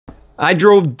I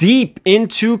drove deep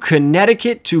into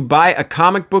Connecticut to buy a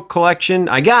comic book collection.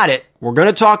 I got it. We're going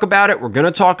to talk about it. We're going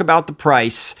to talk about the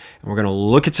price, and we're going to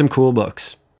look at some cool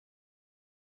books.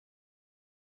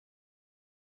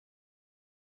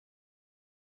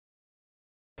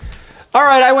 All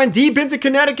right, I went deep into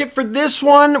Connecticut for this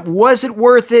one. Was it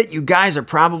worth it? You guys are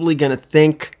probably going to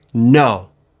think no.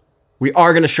 We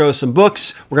are going to show some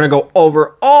books. We're going to go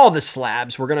over all the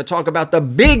slabs. We're going to talk about the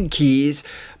big keys.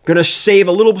 I'm going to save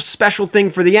a little special thing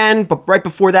for the end, but right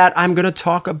before that, I'm going to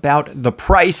talk about the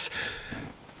price.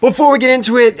 Before we get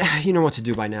into it, you know what to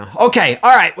do by now. Okay,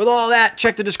 all right, with all that,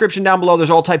 check the description down below.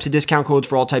 There's all types of discount codes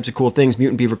for all types of cool things.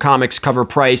 Mutant Beaver Comics, cover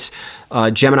price,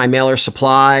 Gemini mailer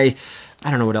supply.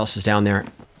 I don't know what else is down there.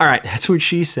 All right, that's what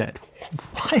she said.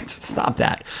 What? Stop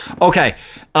that. Okay,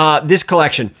 this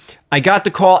collection. I got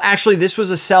the call. Actually, this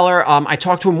was a seller. I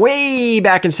talked to him way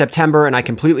back in September, and I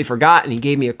completely forgot. And he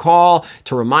gave me a call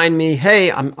to remind me, "Hey,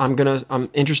 I'm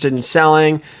interested in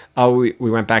selling." We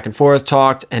went back and forth,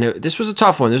 talked, and this was a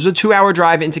tough one. This was a 2-hour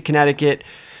drive into Connecticut,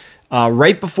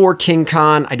 right before King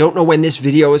Con. I don't know when this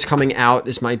video is coming out.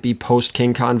 This might be post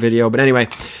King Con video, but anyway,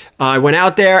 I went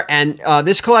out there, and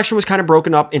this collection was kind of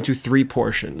broken up into 3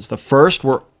 portions. The first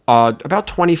were about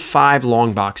 25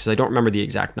 long boxes. I don't remember the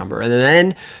exact number. And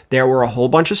then there were a whole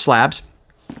bunch of slabs.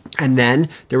 And then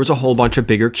there was a whole bunch of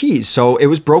bigger keys. So it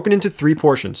was broken into 3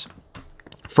 portions.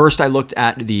 First, I looked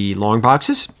at the long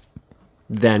boxes,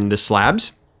 then the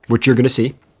slabs, which you're going to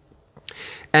see,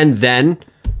 and then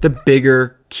the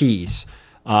bigger keys.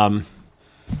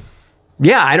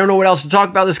 Yeah, I don't know what else to talk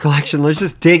about this collection. Let's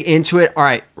just dig into it. All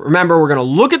right, remember we're gonna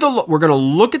look at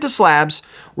the slabs.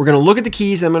 We're gonna look at the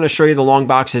keys. And I'm gonna show you the long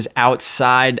boxes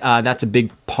outside. That's a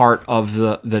big part of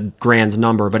the grand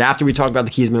number. But after we talk about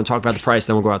the keys, I'm gonna talk about the price.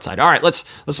 Then we'll go outside. All right, let's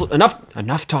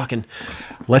enough talking.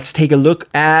 Let's take a look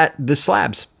at the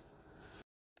slabs.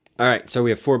 All right, so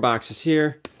we have 4 boxes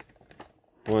here.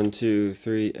 1, 2,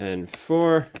 3, and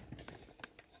 4.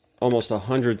 Almost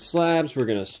 100 slabs. We're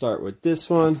gonna start with this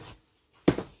one.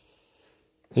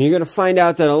 And you're going to find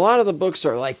out that a lot of the books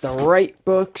are like the right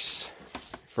books.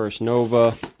 First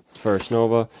Nova,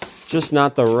 just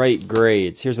not the right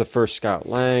grades. Here's the first Scott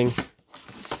Lang.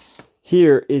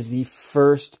 Here is the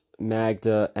first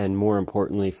Magda, and more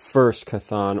importantly, first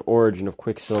Chthon, Origin of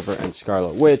Quicksilver and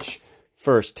Scarlet Witch.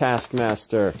 First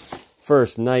Taskmaster,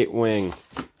 first Nightwing,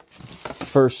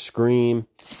 first Scream,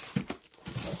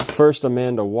 first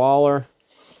Amanda Waller,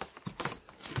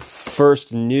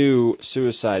 first new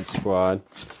Suicide Squad,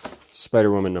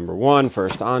 Spider-Woman #1,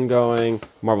 first ongoing,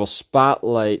 Marvel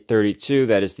Spotlight 32,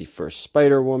 that is the first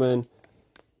Spider-Woman,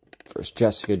 first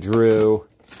Jessica Drew,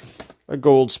 a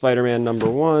gold Spider-Man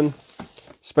 #1,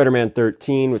 Spider-Man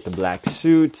 13 with the black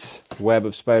suit, Web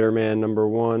of Spider-Man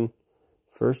 #1,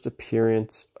 first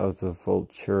appearance of the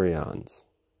Vulturions.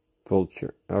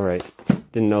 Alright,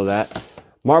 didn't know that.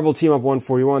 Marvel Team Up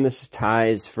 141, this is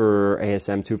ties for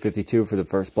ASM 252 for the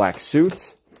first black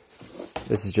suit.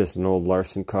 This is just an old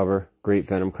Larson cover, great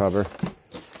Venom cover.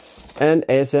 And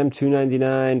ASM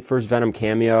 299, first Venom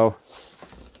cameo.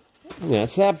 And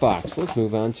that's that box. Let's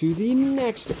move on to the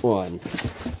next one.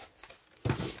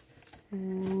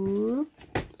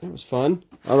 That was fun.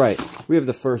 Alright, we have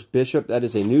the first Bishop, that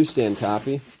is a newsstand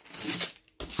copy.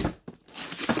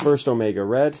 First Omega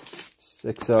Red,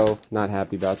 6-0, not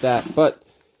happy about that, but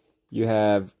you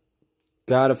have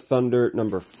God of Thunder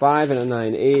 #5 in a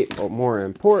 9.8, but more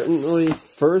importantly,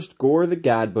 first Gore the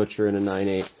God Butcher in a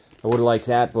 9.8. I would have liked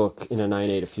that book in a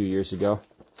 9.8 a few years ago.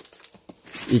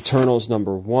 Eternals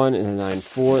 #1 in a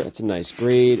 9.4, that's a nice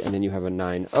grade, and then you have a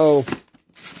 9.0.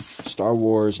 Star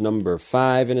Wars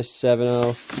 #5 in a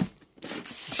 7.0.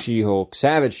 She-Hulk,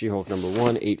 Savage She-Hulk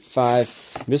 #1,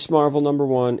 8.5. Miss Marvel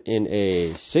 #1 in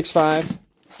a 6.5,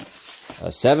 a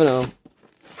 7.0.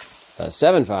 A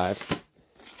 7.5,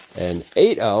 an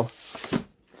 8.0,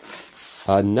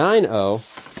 a 9.0,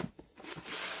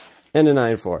 and a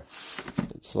 9.4.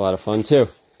 It's a lot of fun too.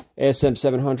 ASM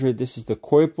 700, this is the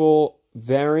Koipel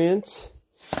variant.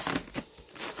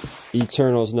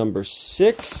 Eternals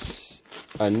 #6,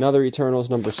 another Eternals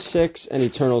 #6, and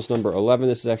Eternals #11.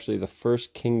 This is actually the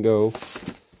first Kingo.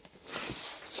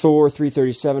 Thor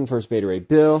 337, first Beta Ray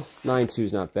Bill. 9.2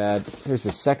 is not bad. Here's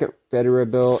the second Beta Ray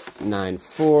Bill,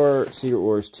 9.4. Secret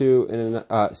Wars 2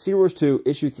 Secret Wars 2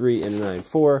 issue 3 in a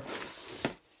 9.4.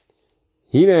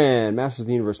 He-Man, Masters of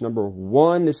the Universe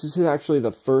 #1. This is actually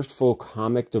the first full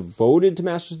comic devoted to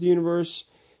Masters of the Universe.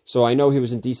 So I know he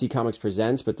was in DC Comics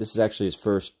Presents, but this is actually his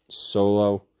first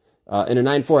solo. In a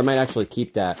 9.4, I might actually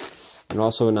keep that. And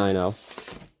also a 9.0.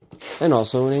 And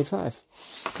also an 8.5.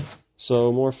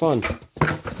 So more fun.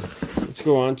 Let's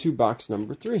go on to box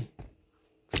 #3.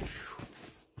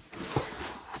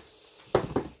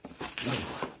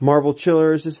 Marvel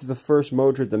Chillers. This is the first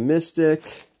Modred the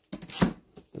Mystic.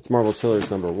 That's Marvel Chillers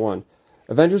 #1.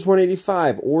 Avengers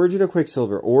 185. Origin of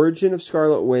Quicksilver. Origin of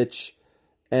Scarlet Witch.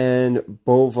 And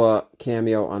Bova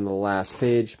cameo on the last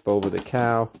page. Bova the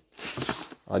cow.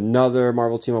 Another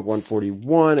Marvel Team Up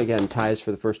 141. Again, ties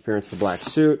for the first appearance of the black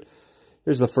suit.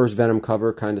 Here's the first Venom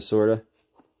cover, kind of, sort of.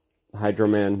 Hydro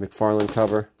Man McFarlane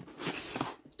cover.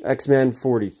 X-Men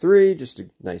 43. Just a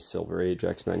nice Silver Age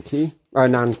X-Men key.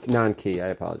 Non-key, I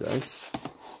apologize.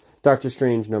 Doctor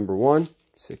Strange #1.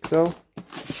 6-0.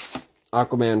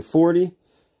 Aquaman 40.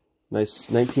 Nice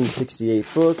 1968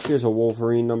 book. Here's a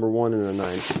Wolverine #1 and a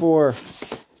 9.4.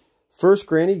 First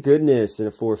Granny Goodness in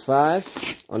a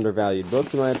 4.5. Undervalued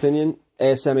book, in my opinion.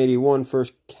 ASM 81,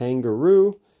 First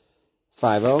Kangaroo.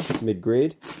 5.0,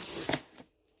 mid-grade.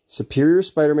 Superior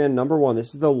Spider-Man #1.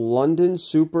 This is the London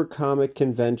Super Comic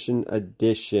Convention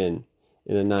edition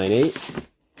in a 9.8.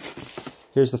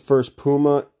 Here's the first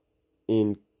Puma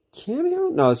in cameo?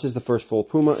 No, this is the first full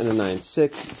Puma in a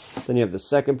 9.6. Then you have the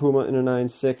second Puma in a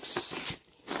 9.6.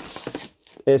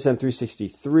 ASM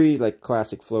 363, like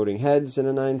classic floating heads in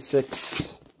a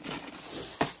 9.6.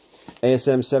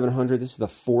 ASM 700, this is the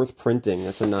fourth printing.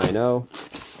 That's a 9.0.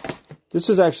 This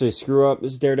was actually a screw up.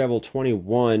 This is Daredevil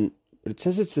 21, but it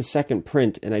says it's the second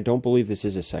print, and I don't believe this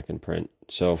is a second print.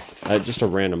 So, just a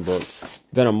random book.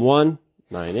 Venom 1,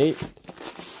 9.8.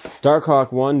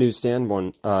 Darkhawk 1, newsstand,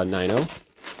 9.0.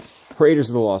 Raiders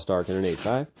of the Lost Ark in an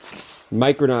 8.5.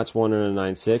 Micronauts 1 in a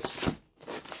 9.6.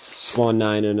 Spawn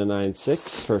 9 in a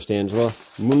 9.6. First Angela.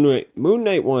 Moon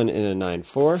Knight 1 in a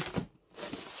 9.4.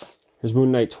 Here's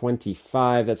Moon Knight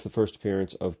 25. That's the first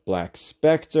appearance of Black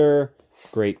Spectre.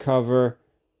 Great cover.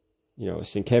 You know, a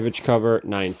Sienkiewicz cover.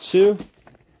 9.2.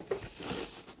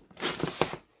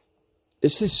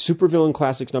 This is Supervillain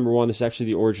Classics #1. This is actually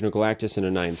the Origin of Galactus in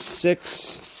a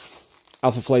 9.6.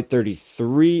 Alpha Flight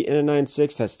 33 in a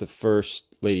 9.6. That's the first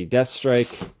Lady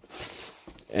Deathstrike.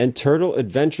 And Turtle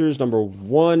Adventures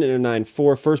 #1 in a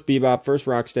 9.4. First Bebop, first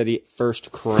Rocksteady,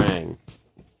 first Krang.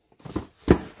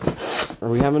 Are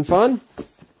we having fun?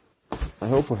 I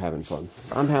hope we're having fun.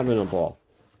 I'm having a ball.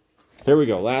 Here we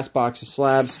go. Last box of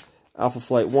slabs. Alpha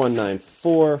Flight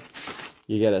 194.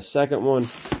 You get a second one.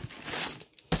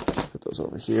 Put those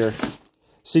over here.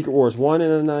 Secret Wars 1 in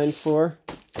a 9.4.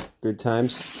 Good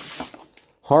times.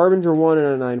 Harbinger 1 in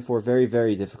a 9.4. Very,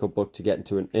 very difficult book to get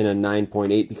into in a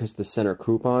 9.8 because of the center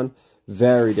coupon.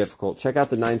 Very difficult. Check out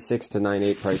the 9.6 to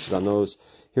 9.8 prices on those.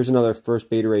 Here's another first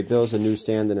Beta Ray Bills, a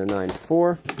newsstand in a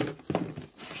 9.4.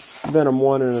 Venom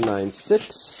 1 in a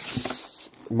 9.6.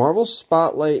 Marvel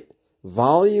Spotlight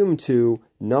Volume 2,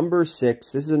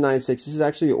 #6. This is a 9.6. This is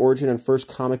actually the origin and first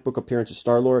comic book appearance of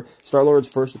Star-Lord. Star-Lord's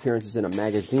first appearance is in a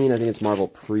magazine. I think it's Marvel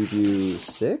Preview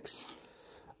 6.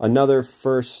 Another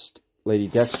first Lady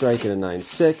Deathstrike in a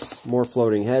 9.6. More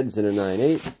floating heads in a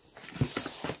 9.8.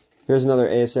 Here's another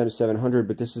ASM 700,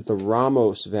 but this is the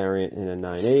Ramos variant in a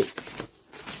 9.8.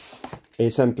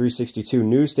 ASM 362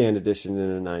 newsstand edition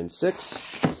in a 9.6.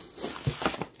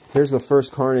 Here's the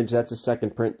first Carnage. That's a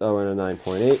second print, though, in a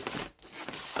 9.8.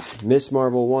 Miss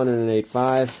Marvel 1 in an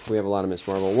 8.5. We have a lot of Miss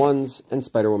Marvel 1s. And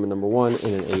Spider-Woman #1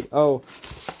 in an 8.0.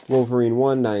 Wolverine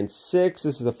 1, 9.6.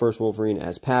 This is the first Wolverine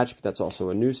as Patch, but that's also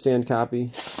a newsstand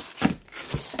copy.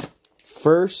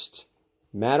 First,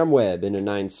 Madam Web in a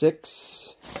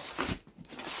 9.6.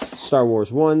 Star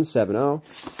Wars 1, 7.0.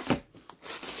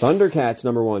 Thundercats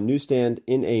 #1, newsstand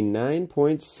in a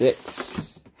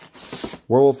 9.6.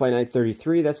 Werewolf by Night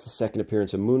 33, that's the second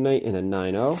appearance of Moon Knight in a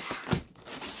 9.0.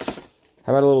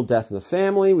 How about a little Death in the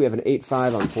Family? We have an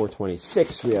 8.5 on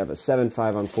 426. We have a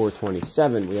 7.5 on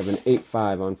 427. We have an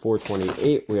 8.5 on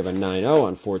 428. We have a 9.0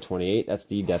 on 428. That's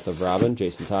the Death of Robin,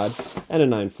 Jason Todd. And a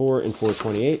 9.4 in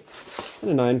 428.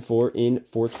 And a 9.4 in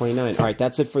 429. All right,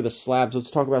 that's it for the slabs. Let's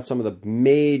talk about some of the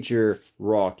major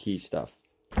raw key stuff.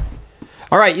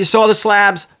 All right, you saw the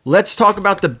slabs. Let's talk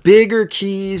about the bigger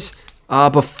keys.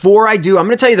 Before I do, I'm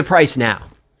going to tell you the price now.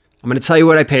 I'm going to tell you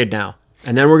what I paid now.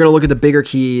 And then we're going to look at the bigger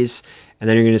keys. And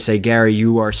then you're going to say, Gary,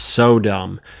 you are so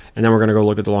dumb. And then we're going to go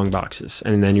look at the long boxes.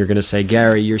 And then you're going to say,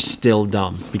 Gary, you're still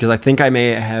dumb. Because I think I may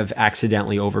have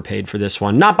accidentally overpaid for this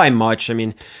one. Not by much. I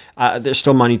mean, there's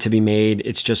still money to be made.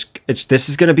 This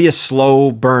is going to be a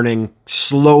slow burn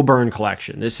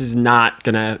collection. This is not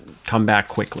going to come back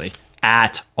quickly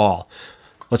at all.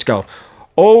 Let's go.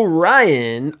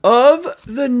 Orion of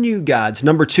the New Gods,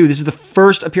 #2. This is the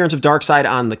first appearance of Darkseid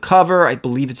on the cover. I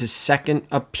believe it's his second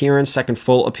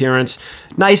full appearance.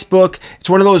 Nice book. It's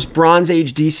one of those Bronze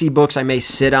Age DC books I may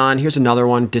sit on. Here's another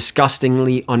one,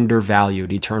 disgustingly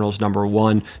undervalued. Eternals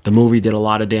 #1. The movie did a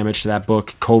lot of damage to that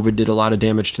book. COVID did a lot of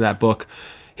damage to that book.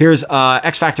 Here's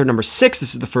X Factor number 6.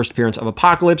 This is the first appearance of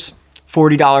Apocalypse.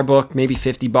 $40 book, maybe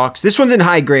 $50. This one's in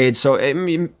high grade, so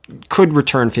it could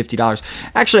return $50.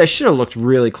 Actually, I should have looked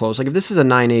really close. Like if this is a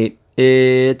 9.8,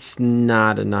 it's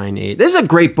not a 9.8. This is a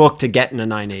great book to get in a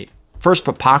 9.8. First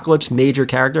Apocalypse, major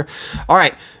character. All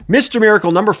right, Mr.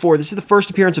 Miracle number 4. This is the first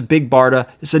appearance of Big Barda.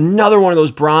 This is another one of those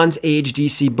Bronze Age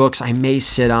DC books I may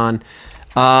sit on.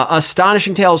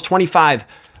 Astonishing Tales 25.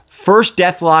 First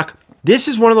Deathlock. This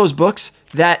is one of those books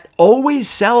that always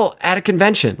sell at a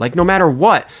convention, like no matter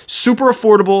what. Super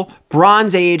affordable,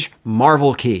 Bronze Age,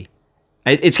 Marvel Key.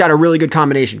 It's got a really good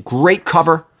combination. Great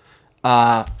cover.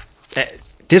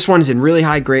 This one's in really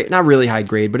high grade. Not really high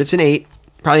grade, but it's an 8.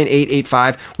 Probably an 8,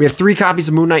 8.5. We have 3 copies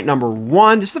of Moon Knight number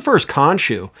 1. This is the first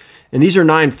Khonshu. And these are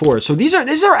 9.4. So these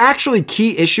are actually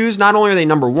key issues. Not only are they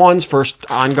number 1s, first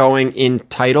ongoing in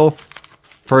title.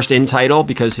 First in title,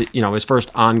 because, you know, his first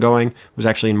ongoing was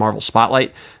actually in Marvel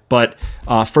Spotlight. But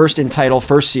first in title,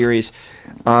 first series.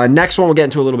 Next one, we'll get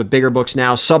into a little bit bigger books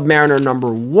now. Submariner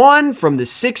number 1 from the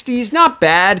 60s. Not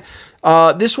bad.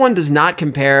 This one does not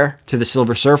compare to the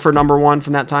Silver Surfer number 1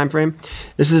 from that time frame.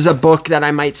 This is a book that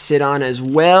I might sit on as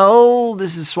well.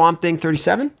 This is Swamp Thing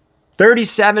 37.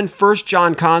 37, first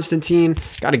John Constantine.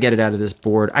 Got to get it out of this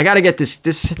board. I got to get this.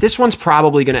 This one's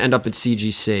probably going to end up at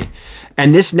CGC.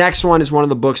 And this next one is one of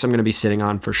the books I'm going to be sitting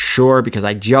on for sure because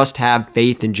I just have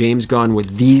faith in James Gunn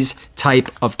with these type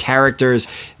of characters.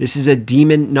 This is a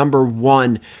Demon number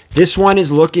 1. This one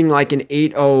is looking like an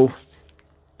 8.0.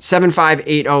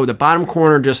 7580. The bottom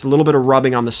corner, just a little bit of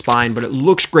rubbing on the spine, but it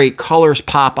looks great. Colors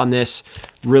pop on this.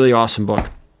 Really awesome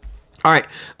book. All right,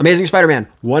 Amazing Spider-Man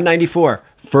 194.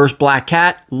 First Black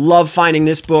Cat. Love finding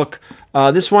this book.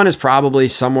 This one is probably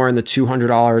somewhere in the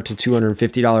 $200 to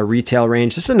 $250 retail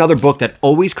range. This is another book that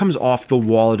always comes off the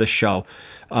wall at a show.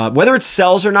 Whether it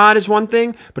sells or not is one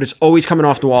thing, but it's always coming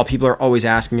off the wall. People are always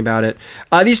asking about it.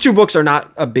 These 2 books are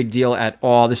not a big deal at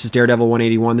all. This is Daredevil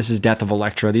 181. This is Death of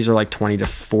Elektra. These are like $20 to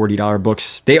 $40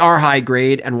 books. They are high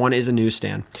grade, and one is a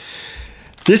newsstand.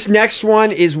 This next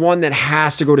one is one that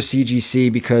has to go to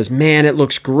CGC because, man, it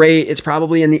looks great. It's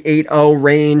probably in the 8.0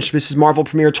 range. This is Marvel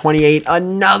Premiere 28.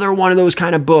 Another one of those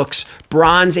kind of books.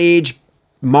 Bronze Age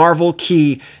Marvel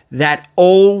Key that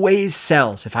always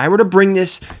sells. If I were to bring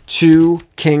this to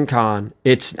King Con,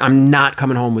 I'm not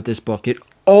coming home with this book. It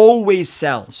always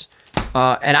sells.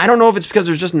 And I don't know if it's because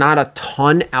there's just not a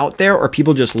ton out there or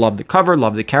people just love the cover,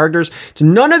 love the characters. It's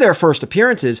none of their first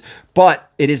appearances,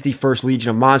 but it is the first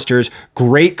Legion of Monsters.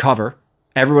 Great cover.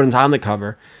 Everyone's on the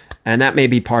cover. And that may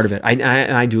be part of it. And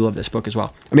I do love this book as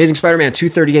well. Amazing Spider-Man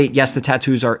 238. Yes, the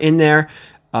tattoos are in there.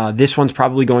 This one's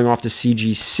probably going off to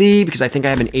CGC because I think I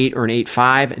have an 8 or an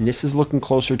 8.5, and this is looking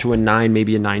closer to a 9,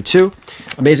 maybe a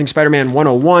 9.2. Amazing Spider-Man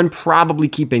 101, probably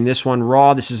keeping this one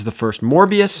raw. This is the first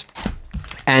Morbius.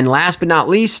 And last but not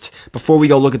least, before we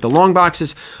go look at the long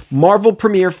boxes, Marvel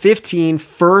Premiere 15,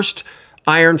 first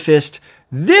Iron Fist.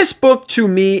 This book to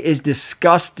me is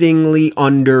disgustingly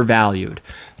undervalued.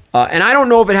 And I don't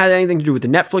know if it has anything to do with the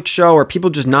Netflix show or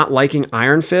people just not liking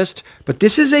Iron Fist, but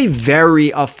this is a very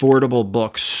affordable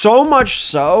book. So much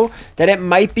so that it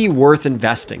might be worth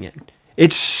investing in.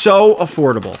 It's so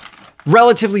affordable,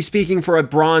 relatively speaking, for a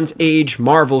Bronze Age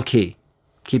Marvel Key.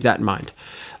 Keep that in mind.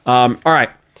 All right.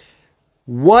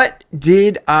 What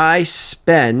did I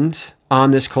spend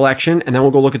on this collection? And then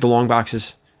we'll go look at the long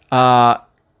boxes.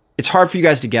 It's hard for you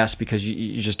guys to guess because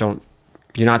you just don't.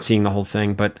 You're not seeing the whole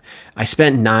thing, but I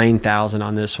spent $9,000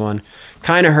 on this one.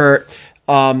 Kind of hurt.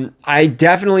 I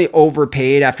definitely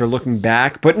overpaid after looking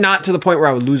back, but not to the point where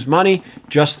I would lose money.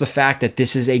 Just the fact that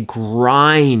this is a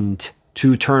grind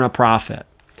to turn a profit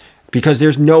because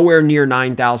there's nowhere near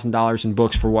 $9,000 in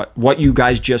books for what you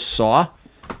guys just saw.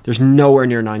 There's nowhere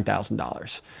near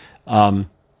 $9,000.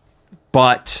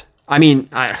 But I mean,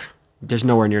 there's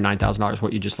nowhere near $9,000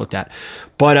 what you just looked at.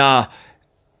 But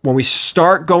when we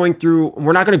start going through,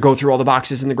 we're not going to go through all the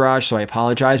boxes in the garage, so I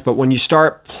apologize. But when you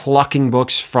start plucking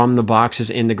books from the boxes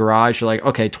in the garage, you're like,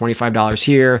 okay, $25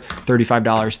 here,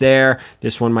 $35 there.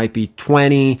 This one might be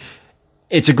 $20.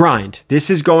 It's a grind. This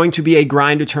is going to be a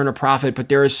grind to turn a profit, but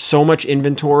there is so much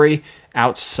inventory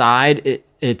outside. It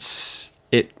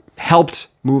helped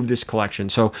move this collection.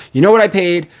 So you know what I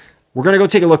paid. We're going to go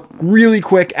take a look really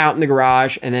quick out in the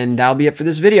garage, and then that'll be it for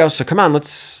this video. So come on,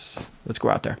 let's go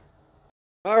out there.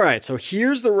 All right, so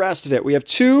here's the rest of it. We have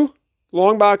 2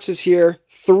 long boxes here,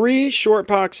 3 short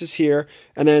boxes here,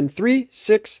 and then 3,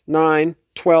 6, 9,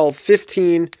 12,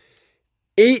 15,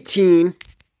 18,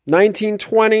 19,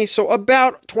 20. So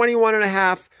about 21 and a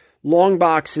half long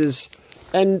boxes.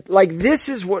 And like, this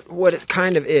is what it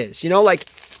kind of is. You know, like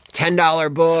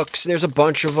 $10 books. There's a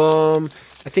bunch of them.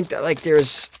 I think that like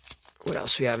there's, what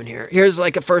else we have in here? Here's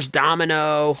like a first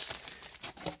Domino.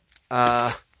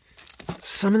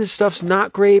 Some of this stuff's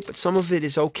not great, but some of it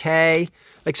is okay.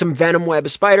 Like some Venom Web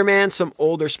of Spider-Man, some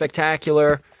older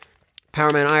Spectacular,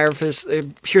 Power Man Iron Fist.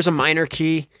 Here's a minor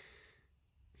key.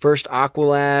 First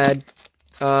Aqualad.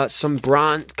 Some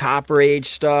Bronze Copper Age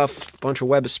stuff. A bunch of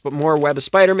more Web of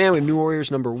Spider-Man. We have New Warriors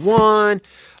 #1.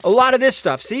 A lot of this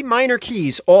stuff. See? Minor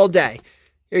keys all day.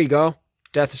 Here you go.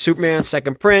 Death of Superman,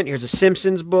 second print. Here's a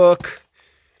Simpsons book.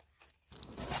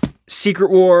 Secret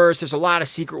Wars. There's a lot of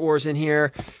Secret Wars in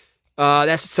here.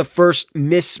 That's the first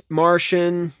Miss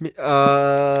Martian.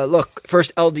 Look,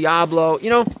 first El Diablo. You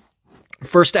know,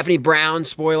 first Stephanie Brown,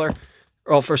 spoiler.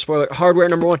 Or first spoiler, Hardware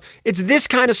 #1. It's this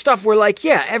kind of stuff where, like,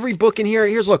 yeah, every book in here.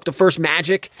 Here's, look, the first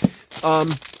Magic.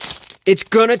 It's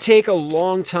gonna take a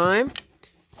long time,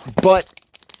 but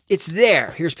it's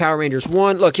there. Here's Power Rangers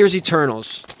 1. Look, here's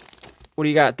Eternals. What do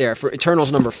you got there? For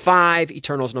Eternals #5,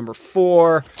 Eternals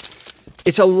 #4.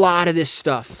 It's a lot of this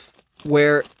stuff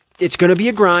where it's gonna be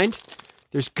a grind.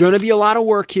 There's gonna be a lot of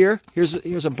work here. Here's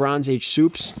a Bronze Age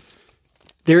Soups.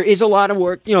 There is a lot of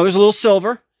work. You know, there's a little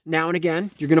silver now and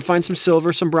again. You're gonna find some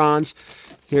silver, some bronze.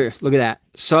 Here, look at that.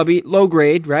 Subby, low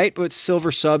grade, right? But it's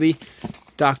silver subby.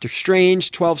 Doctor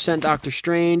Strange, 12-cent Doctor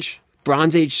Strange.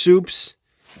 Bronze Age Soups.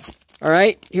 All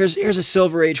right, here's a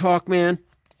Silver Age Hawkman.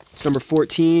 It's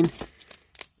 #14.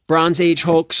 Bronze Age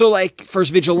Hulk. So like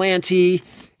first Vigilante,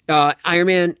 Iron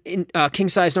Man, king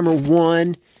size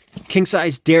 #1. King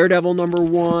size Daredevil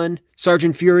 #1.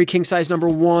 Sergeant Fury, king size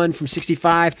 #1 from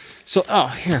 65. So, oh,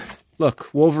 here, look,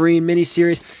 Wolverine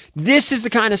miniseries. This is the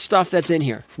kind of stuff that's in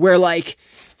here where, like,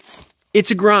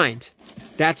 it's a grind.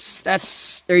 That's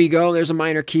there you go. There's a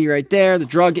minor key right there. The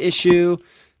drug issue,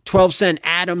 12-cent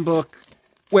Atom book,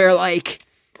 where, like,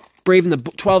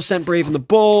 12-cent Brave and the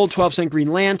Bold, 12-cent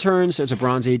Green Lanterns. There's a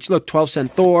Bronze Age. Look,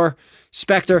 12-cent Thor,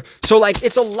 Spectre. So, like,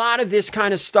 it's a lot of this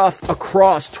kind of stuff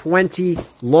across 20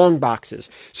 long boxes.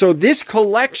 So this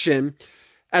collection,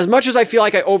 as much as I feel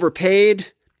like I overpaid,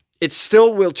 it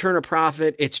still will turn a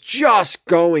profit. It's just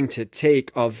going to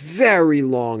take a very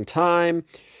long time,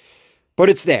 but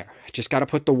it's there. I just got to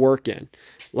put the work in.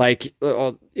 Like,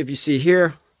 if you see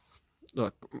here,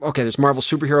 look, okay, there's Marvel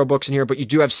superhero books in here, but you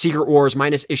do have Secret Wars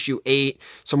minus issue 8,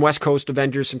 some West Coast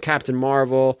Avengers, some Captain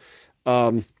Marvel.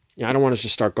 Yeah, I don't want to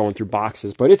just start going through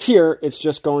boxes, but it's here. It's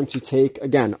just going to take,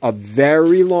 again, a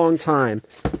very long time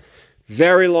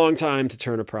to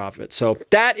turn a profit. So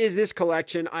that is this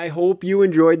collection. I hope you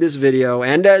enjoyed this video,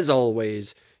 and as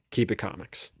always, keep it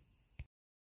comics.